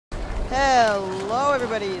Hello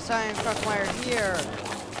everybody, Simon Kruckmeyer here,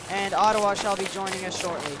 and Ottawa shall be joining us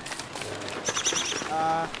shortly.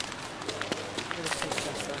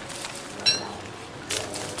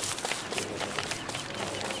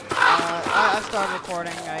 I've started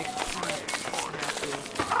recording, I have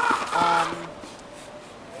to.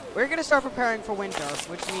 We're gonna start preparing for winter,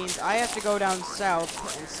 which means I have to go down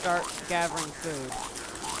south and start gathering food.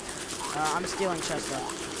 I'm stealing Chester.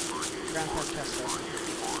 Grandpa's Chester.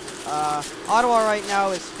 Ottawa right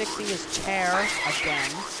now is fixing his chair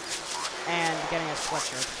again and getting a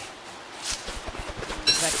sweatshirt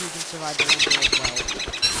so that he can survive the winter as well.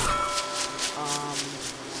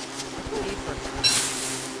 Need for survival.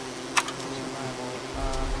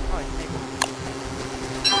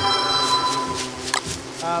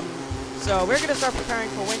 So we're gonna start preparing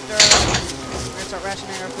for winter. We're gonna start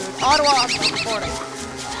rationing our food. Ottawa, I'm recording.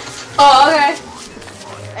 Oh, okay.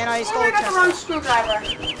 And I stole I got Chester. the wrong screwdriver.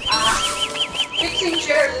 Fixing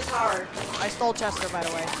chairs is hard. I stole Chester, by the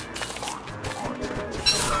way.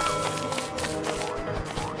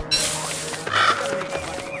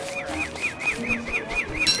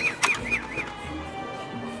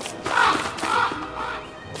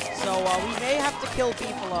 So, we may have to kill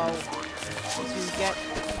Beefalo to get,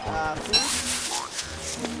 food.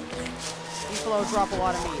 Beefalo drop a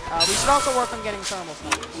lot of meat. We should also work on getting thermal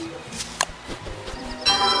stones.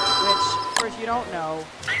 Which, for if you don't know,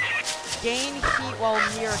 gain heat while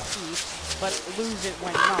near heat, but lose it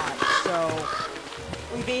when not. So,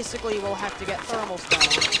 we basically will have to get thermal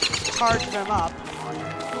stones, charge them up, and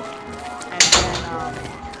then,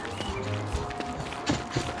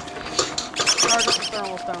 charge up the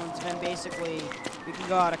thermal stones, and then basically we can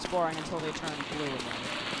go out exploring until they turn blue again.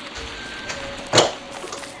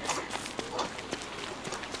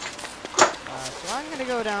 So I'm gonna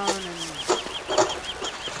go down and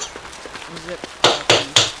visit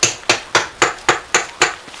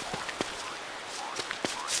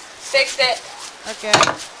Fixed it. Okay.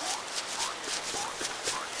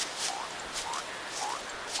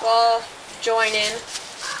 Well, join in.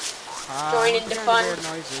 Join in the fun. Weird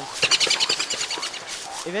noises.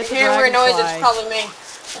 If If it's you a hear weird noises, dragonfly, it's probably me.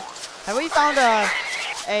 have we found a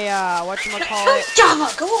whatchamacallit? Java,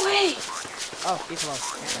 go away! Oh, Beefalo.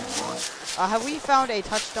 Okay. Have we found a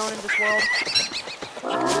touchstone in this world?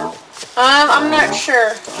 I'm not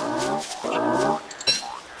sure.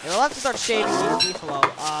 Yeah, we'll have to start shaving these Beefalo.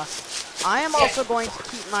 I am also going to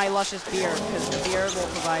keep my luscious beard, because the beard will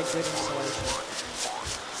provide good insulation.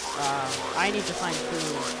 I need to find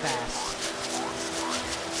food fast.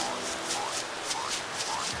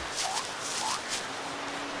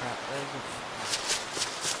 Crap, where's it?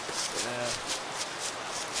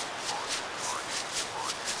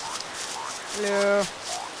 Hello.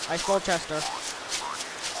 I stole Chester. I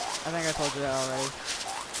think I told you that already.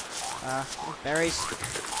 Berries.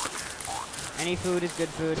 Any food is good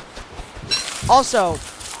food. Also,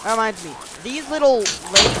 that reminds me, these little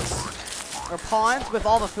lakes, or ponds with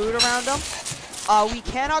all the food around them, we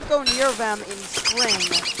cannot go near them in spring.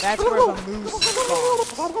 That's where the moose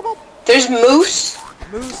spawns. There's moose?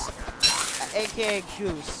 Moose, aka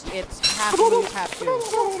goose. It's half moose, half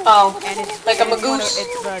goose. Oh, And it's like a it's magoose?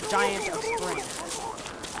 It's the giant of spring.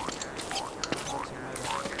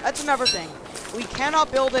 That's another thing. We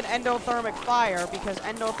cannot build an endothermic fire because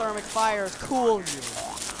endothermic fires cool you.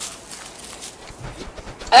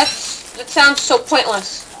 That sounds so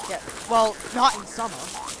pointless. Yeah. Well, not in summer.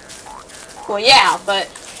 Well, yeah, but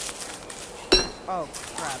Oh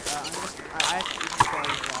crap! I have to eat this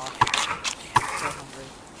berries raw. I'm so hungry.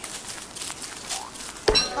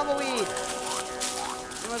 Tumbleweed.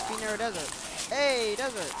 You must be near a desert. Hey,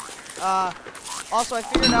 desert. Also, I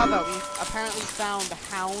figured out that we apparently found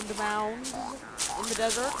hound mounds in the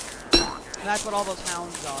desert. And that's what all those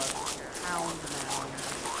hounds are. Hound mounds.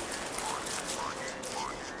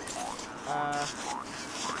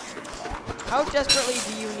 How desperately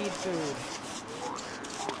do you need food?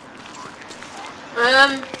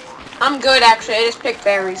 I'm good actually. I just picked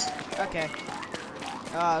berries. Okay.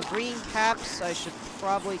 Green caps, I should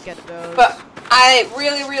probably get those. But I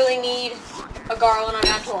really need a garland. I'm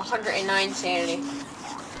down to 109 sanity.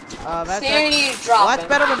 That's Sanity is well, dropping. that's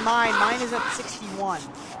better than mine. Mine is at 61.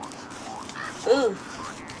 Ooh.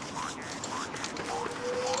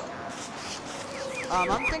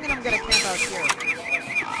 I'm thinking I'm gonna camp out here.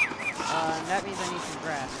 And that means I need some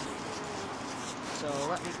grass. So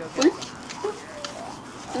let me go get some.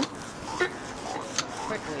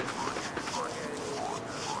 Quickly.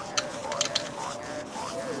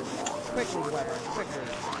 Quickly, Weber. Quickly.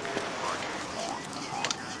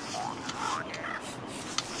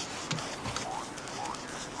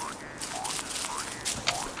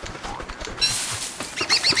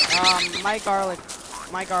 My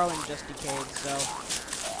garland just decayed, so.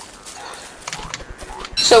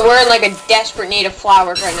 So we're in like a desperate need of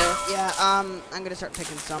flowers right now. Yeah, I'm gonna start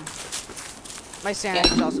picking some. My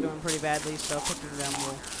sanity's also doing pretty badly, so picking them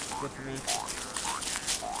will be good for me.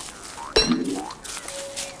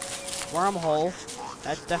 Wormhole.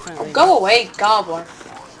 That's definitely. Go away, gobbler.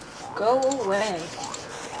 Go away.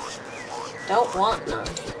 Don't want none.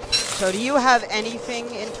 So, do you have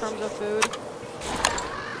anything in terms of food?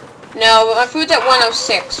 No, but my food's at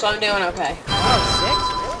 106, so I'm doing okay. 106?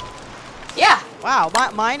 Really? Yeah. Wow,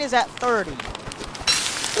 mine is at 30.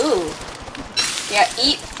 Ooh. Yeah,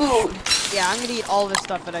 eat food. Yeah, I'm gonna eat all this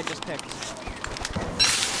stuff that I just picked.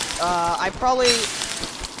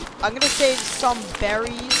 I'm gonna save some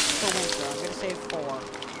berries for winter. I'm gonna save 4.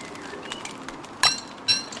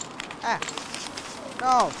 Ah.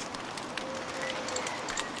 No.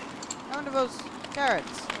 None of those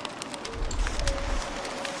carrots.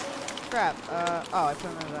 Crap. Oh, I put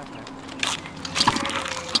them in the backpack.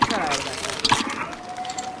 Get out of the backpack.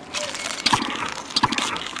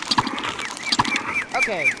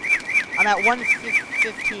 Okay. I'm at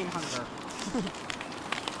 115 hunger.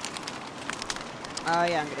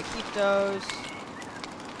 Yeah, I'm gonna keep those.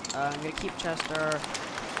 I'm gonna keep Chester.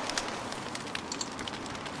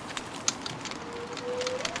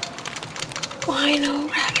 Why no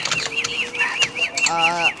rabbits? We need rabbits.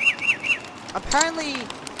 Apparently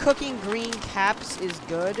cooking green caps is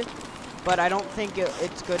good, but I don't think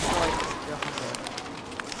it's good for like your hunger.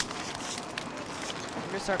 I'm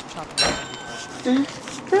gonna start chopping down.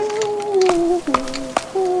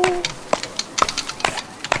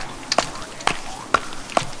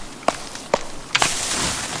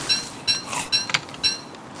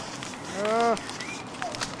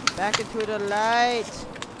 Back into the light.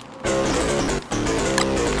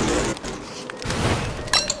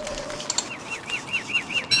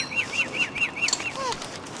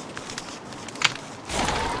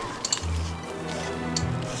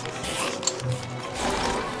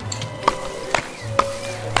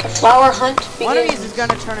 The flower hunt begins. One of these is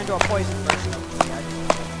gonna turn into a poison version of me.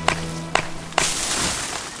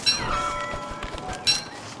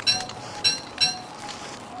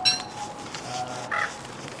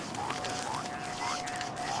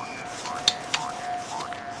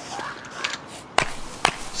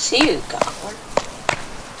 See you, gobbler.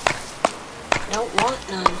 Don't want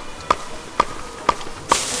none.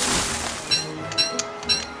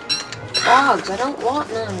 Frogs, I don't want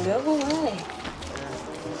none. Go away.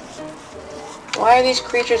 Why are these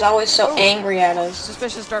creatures always so angry at us?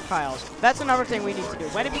 Suspicious dirt piles. That's another thing we need to do.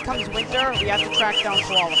 When it becomes winter, we have to track down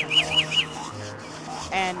koalas.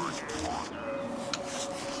 And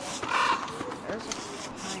there's a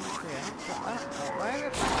pine tree. I don't know. Why are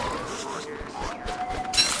there pine trees?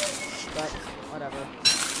 But whatever.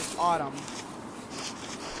 It's autumn,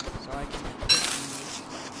 so I can.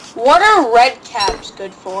 What are red caps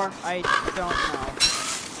good for? I don't know.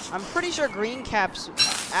 I'm pretty sure green caps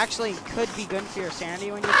actually could be good for your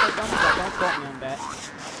sanity when you pick them, but don't quote me on that.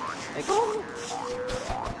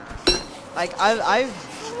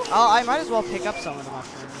 I might as well pick up some of the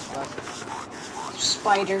mushrooms, but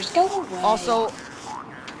Spiders, go away. also.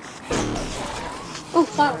 Oh,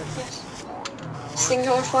 flower, yes.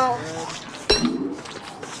 Singular flower.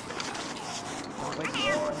 Don't wait.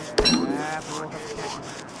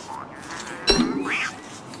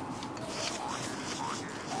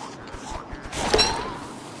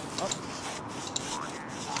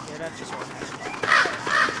 Yeah, that's just what happened.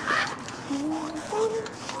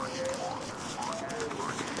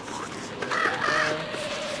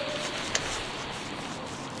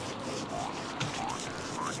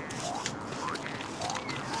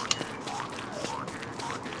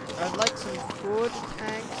 I'd like some food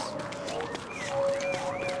tanks.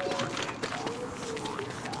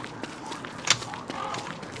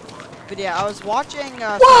 But yeah, I was watching.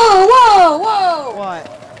 Whoa, whoa, whoa! What?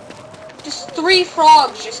 Just 3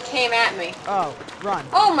 frogs just came at me. Oh, run.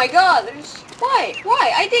 Oh my god, there's... Why?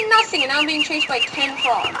 Why? I did nothing and now I'm being chased by 10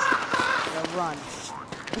 frogs. Yeah, run.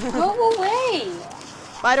 Go away.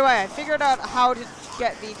 By the way, I figured out how to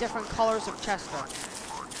get the different colors of Chester.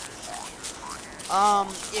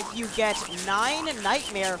 If you get 9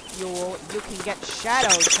 nightmare fuel, you can get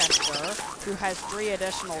Shadow Chester, who has 3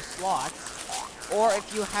 additional slots. Or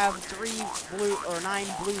if you have 9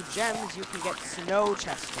 blue gems, you can get Snow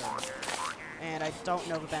Chester. And I don't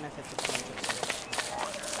know the benefits of Snow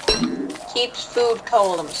Chester. Keeps food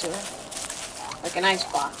cold, I'm assuming. Like an ice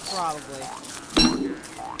box. Probably.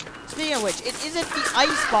 Speaking of which, it isn't the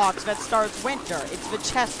ice box that starts winter. It's the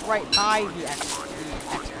chest right by the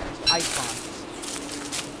ice box.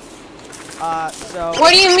 So.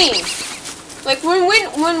 What do you mean? Like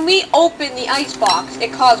when we open the ice box,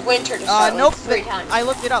 it caused winter to start Nope. like 3 times. I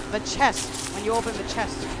looked it up. The chest. When you open the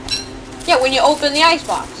chest. Yeah, when you open the ice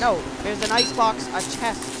box. No, there's an ice box, a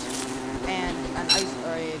chest, and an ice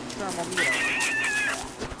or a thermometer.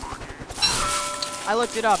 I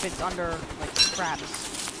looked it up. It's under like traps.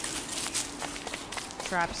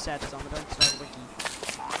 Trap sets on the Don't Starve wiki.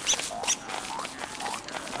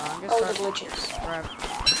 I'm gonna Oh, the start glitches. grabbing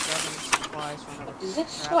supplies from another. What is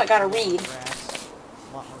this? trap. Oh, I gotta read. Grass.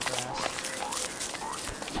 A lot more grass.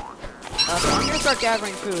 So I'm gonna start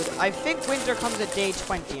gathering food. I think winter comes at day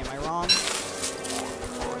 20. Am I wrong?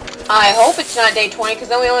 I hope it's not day 20, because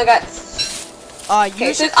then we only got.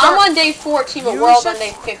 Okay, so I'm on day 14, but we're all on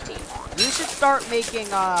day 15. You should start making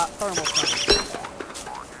thermal stones.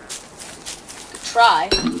 Try.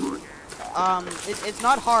 It's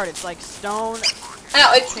not hard. It's like stone. I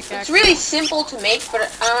know it's really simple to make, but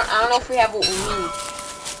I don't know if we have what we need.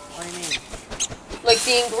 What do you mean? Like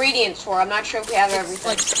the ingredients for it. I'm not sure if we have everything.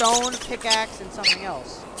 Like stone, pickaxe, and something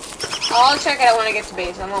else. I'll check it out when I get to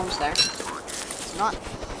base. I'm almost there. It's not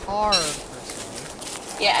hard per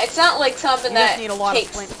se. Yeah, it's not like something that just need a lot takes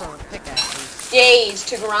of flint for pickaxes. days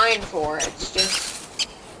to grind for. It's just.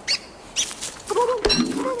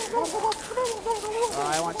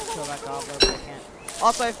 I want to kill that gobbler, but I can't.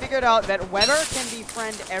 Also, I figured out that weather can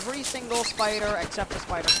befriend every single spider except the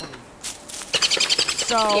spider queen.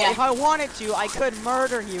 So, if I wanted to, I could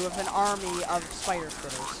murder you with an army of spider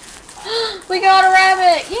critters. We got a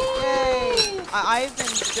rabbit! Yay! Yay! I've been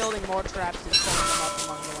building more traps and setting them up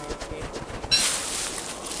among the landscape.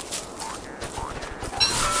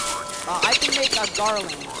 I can make a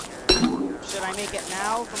garland. Should I make it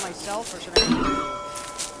now for myself, or should I make it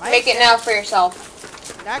for you? Make it now for yourself.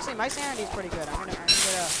 Actually, my sanity's pretty good. I'm gonna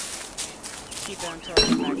keep it until I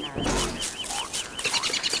get back home.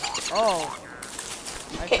 Oh.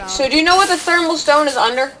 Okay, so do you know what the thermal stone is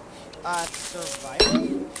under?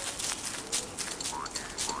 Survival?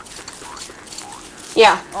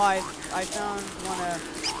 Yeah. Oh, I found one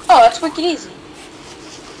Oh, that's wicked easy.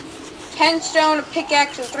 10 stone, a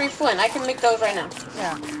pickaxe, and 3 flint. I can make those right now.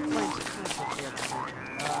 Yeah.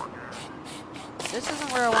 This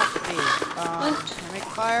isn't where I want to be. Can I make a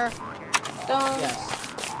fire? Stone. Yes.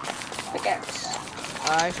 Pickaxe.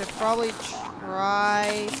 I should probably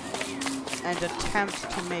try and attempt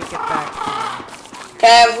to make it back home. Okay,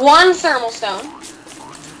 I have 1 thermal stone.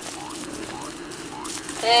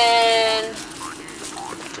 And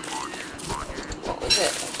what was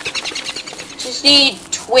it? Just need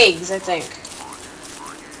twigs, I think.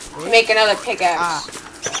 To make another pickaxe.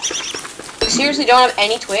 You seriously don't have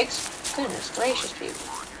any twigs? Goodness gracious, people.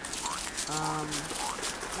 I'm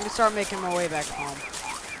gonna start making my way back home.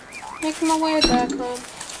 Making my way back home.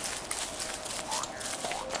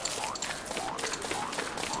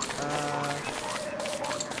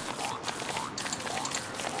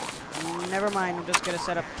 Never mind, I'm just gonna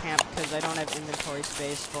set up camp because I don't have inventory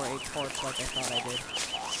space for a torch like I thought I did.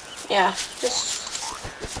 Yeah,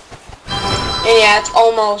 and yeah, it's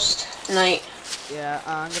almost night. Yeah,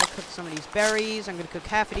 I'm gonna cook some of these berries. I'm gonna cook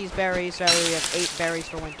half of these berries, so that way we have 8 berries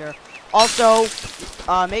for winter. Also,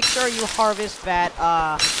 make sure you harvest that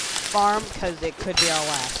farm because it could be our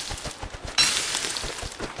last.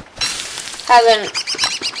 Hasn't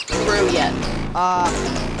grew yet.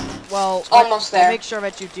 Well, almost there. Make sure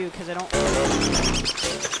that you do, because I don't.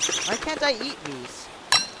 Why can't I eat these?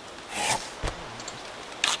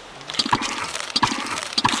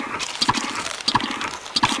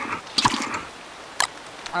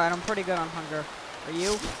 Alright, I'm pretty good on hunger. Are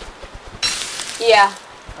you? Yeah,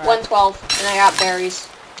 right. 112, and I got berries.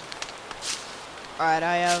 Alright,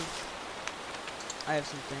 I have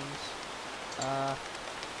some things.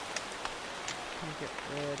 Get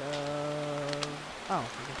rid of. Oh,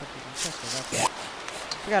 we can put these in Chester. That's it.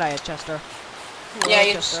 Forgot I had Chester. Yeah,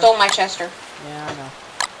 you stole my Chester. Yeah, I know.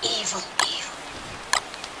 Evil, evil.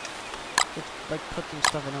 Just, like, put some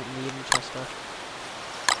stuff I don't need in Chester.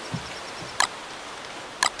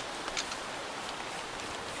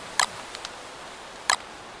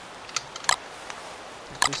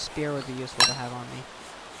 Actually, spear would be useful to have on me.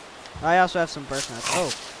 I also have some burst nuts.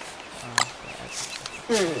 Oh.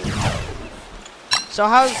 So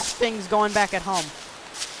how's things going back at home?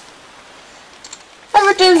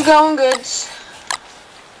 Everything's going good.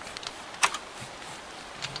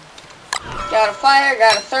 Got a fire,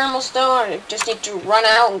 got a thermal stone. I just need to run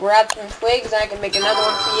out and grab some twigs, and I can make another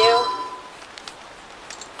one for you.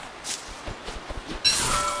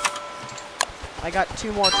 I got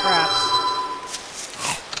 2 more traps.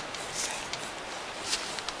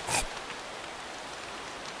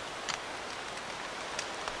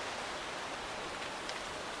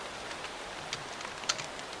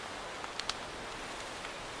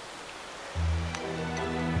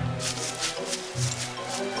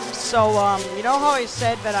 So, you know how I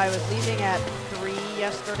said that I was leaving at 3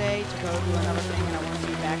 yesterday to go do another thing and I wouldn't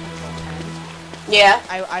be back until 10? Yeah.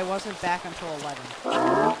 I wasn't back until 11.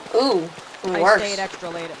 Ooh. I Worse. stayed extra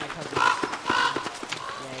late at my cousin's.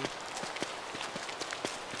 Yay.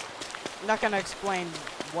 I'm not gonna explain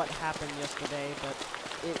what happened yesterday, but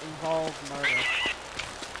it involved murder.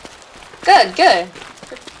 Good, good.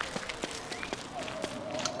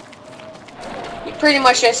 You pretty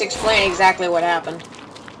much just explained exactly what happened.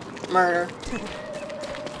 Murder.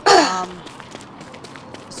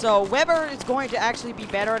 So Weber is going to actually be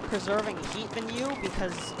better at preserving heat than you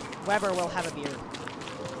because Weber will have a beard.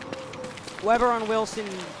 Weber and Wilson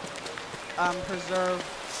preserve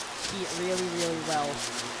heat really, really well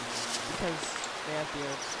because they have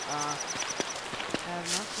beards. I have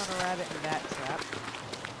not caught a rabbit in that trap.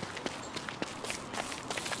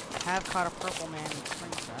 I have caught a purple man in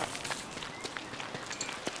spring trap.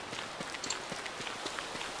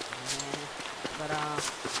 But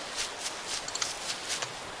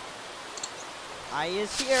I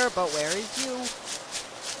is here, but where is you?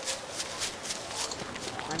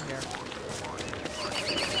 I'm here.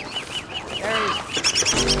 There he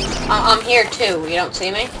is. I'm here too. You don't see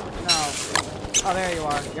me? No. Oh, there you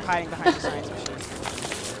are. You're hiding behind the science machine.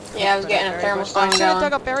 Yeah, I was getting a thermal I stone should have going.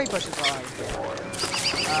 dug up berry bushes while I was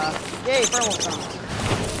here. Yay, thermal stones.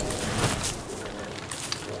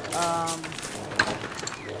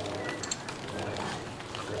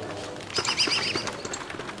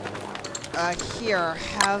 Here,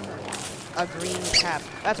 have a green cap.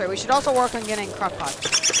 That's right, we should also work on getting crock pots.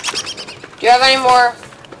 Do you have any more?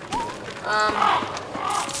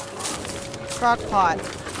 Crock pot.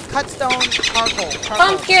 Cut stone, charcoal.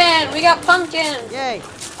 Pumpkin! We got pumpkin! Yay!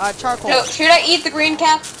 Charcoal. So, should I eat the green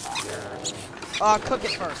cap? Cook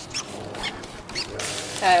it first.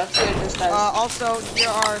 Okay, let's see what this does. Also, here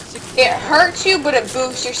are 60... It hurts you, but it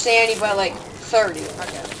boosts your sanity by like 30.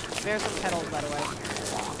 Okay. There's some petals, by the way.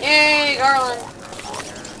 Yay, Garland!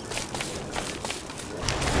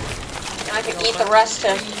 And I can eat the rest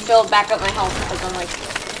to fill back up my health because I'm like,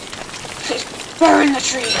 burn the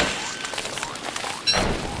tree.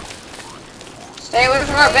 Stay away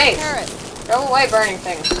from our base. Carrot. Go away, burning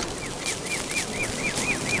things.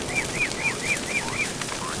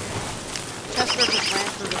 Chester just ran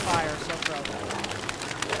through the fire, so gross.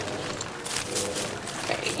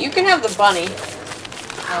 Okay, you can have the bunny.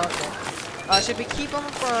 Oh, okay. Should we keep them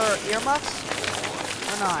for earmuffs?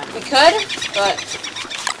 Or not? We could, but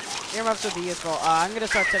Earmuffs would be useful. I'm gonna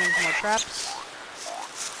start setting some more traps.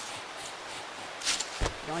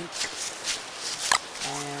 Yoink.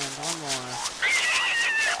 And one more.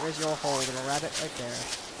 Where's your hole, little rabbit? Right there.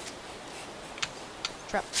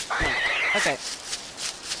 Trap. Yoink. Okay.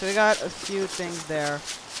 So we got a few things there.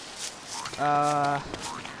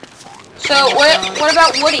 So what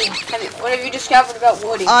about Woody? What have you discovered about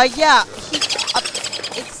Woody? Yeah.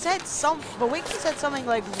 It said the wiki said something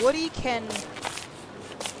like Woody can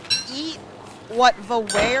eat what the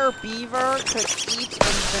were beaver could eat in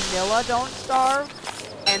Vanilla Don't Starve,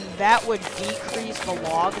 and that would decrease the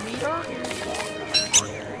log meter.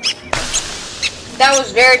 That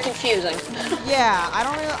was very confusing. Yeah, I'm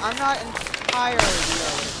not entirely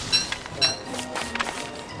sure.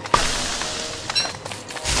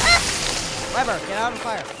 Weber, get out of the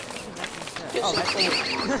fire. Oh, that's clean.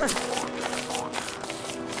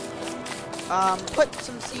 Put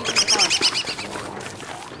some seeds in the farm.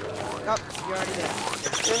 Oh, you already did.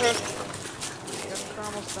 Got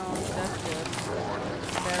thermal stones, that's good.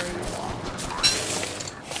 Berries.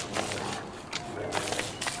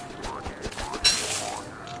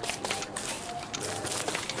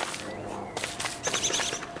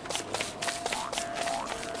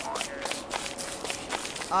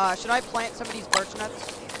 Should I plant some of these birch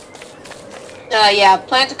nuts? Yeah,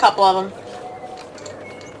 plant a couple of them.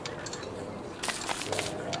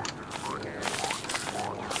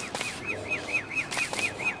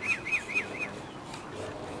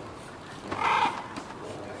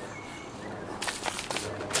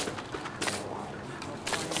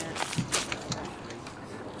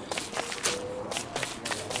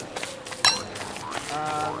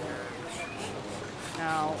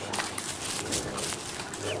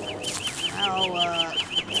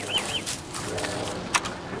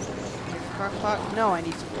 No, I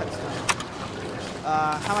need some cut stone.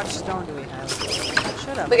 How much stone do we have?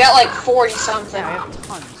 Should have. We got like 40 something. Yeah, we have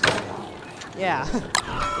tons. Yeah.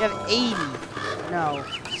 We have 80. No,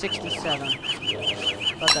 67.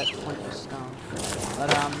 Thought that point was stone. But,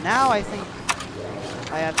 now I think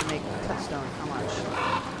I have to make cut stone. How much?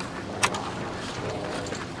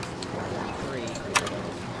 3.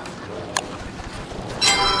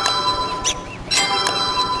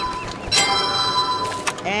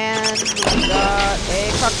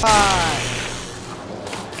 pot.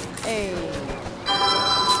 Hey.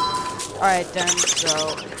 Alright then,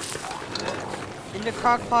 so in the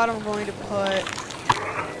crock pot I'm going to put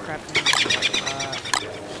crap,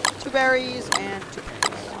 2 berries and 2 berries.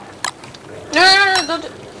 No, don't.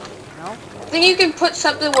 No? I think you can put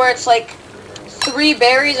something where it's like 3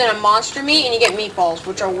 berries and a monster meat, and you get meatballs,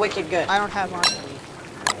 which are wicked good. I don't have monster meat.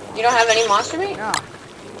 You don't have any monster meat? No.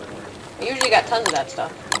 I usually got tons of that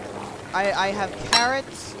stuff. I have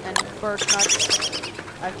carrots and birch nuts.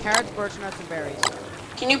 I have carrots, birch nuts, and berries.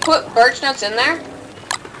 Can you put birch nuts in there?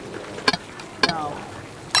 No.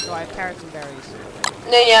 So I have carrots and berries.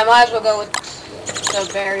 Then yeah, might as well go with the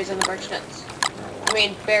berries and the birch nuts. I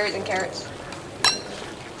mean, berries and carrots.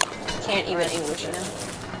 Can't even English, you know.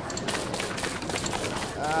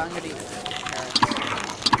 I'm gonna eat carrots.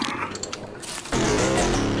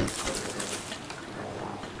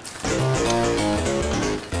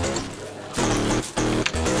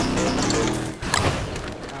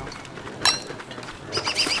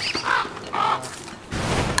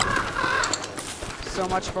 So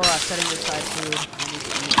much for setting aside food. I need to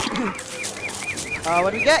eat.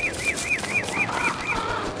 What do we get?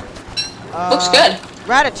 Looks good.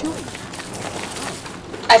 Ratatouille.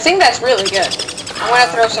 I think that's really good. I'm gonna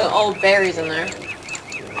throw some old berries in there.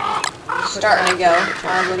 Starting to go.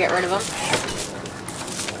 I'll go get rid of them.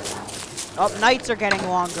 Oh, nights are getting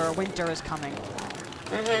longer. Winter is coming.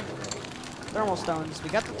 Mhm. Thermal stones. We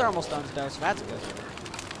got the thermal stones though, so that's good.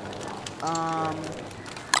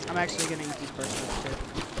 I'm actually gonna eat these birch nuts too.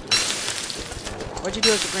 What'd you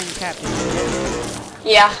do with the green cap? Did you eat it?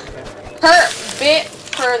 Yeah. Per bit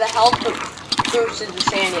for the health boosted the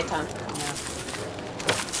sandy a ton. Yeah.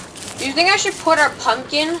 Do you think I should put our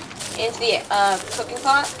pumpkin into the cooking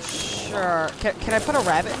pot? Sure. Can I put a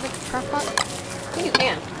rabbit in the crock pot? I think you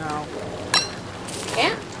can. No.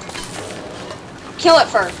 Can? Kill it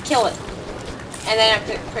first. Kill it. And then I'm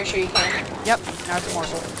pretty sure you can. Yep. Now it's a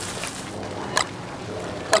morsel.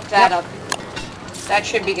 Cook that up. That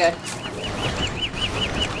should be good.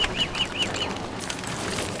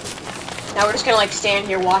 Now we're just gonna like stand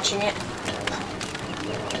here watching it.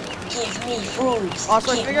 Give me food.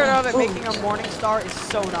 Also, I figured out that making a morning star is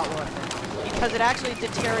so not worth it. Because it actually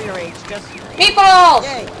deteriorates just... Meatballs!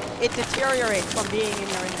 Yay! It deteriorates from being in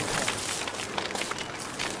your inventory.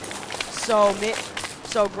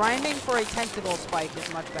 So grinding for a tentacle spike is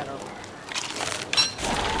much better.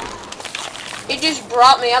 It just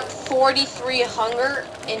brought me up 43 hunger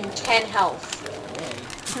and 10 health.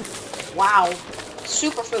 Yay. Wow.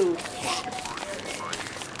 Superfood.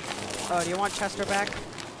 Oh, do you want Chester back?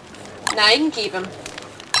 Nah, you can keep him.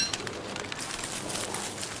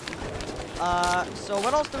 So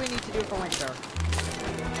what else do we need to do for winter?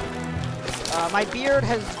 My beard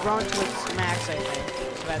has grown to its max, I think.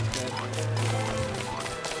 So that's good.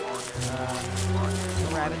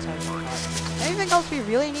 Rabbits have... Anything else we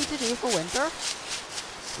really need to do for winter?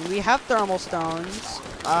 We have thermal stones.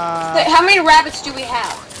 How many rabbits do we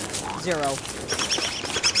have? 0.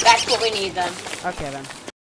 That's what we need then. Okay then.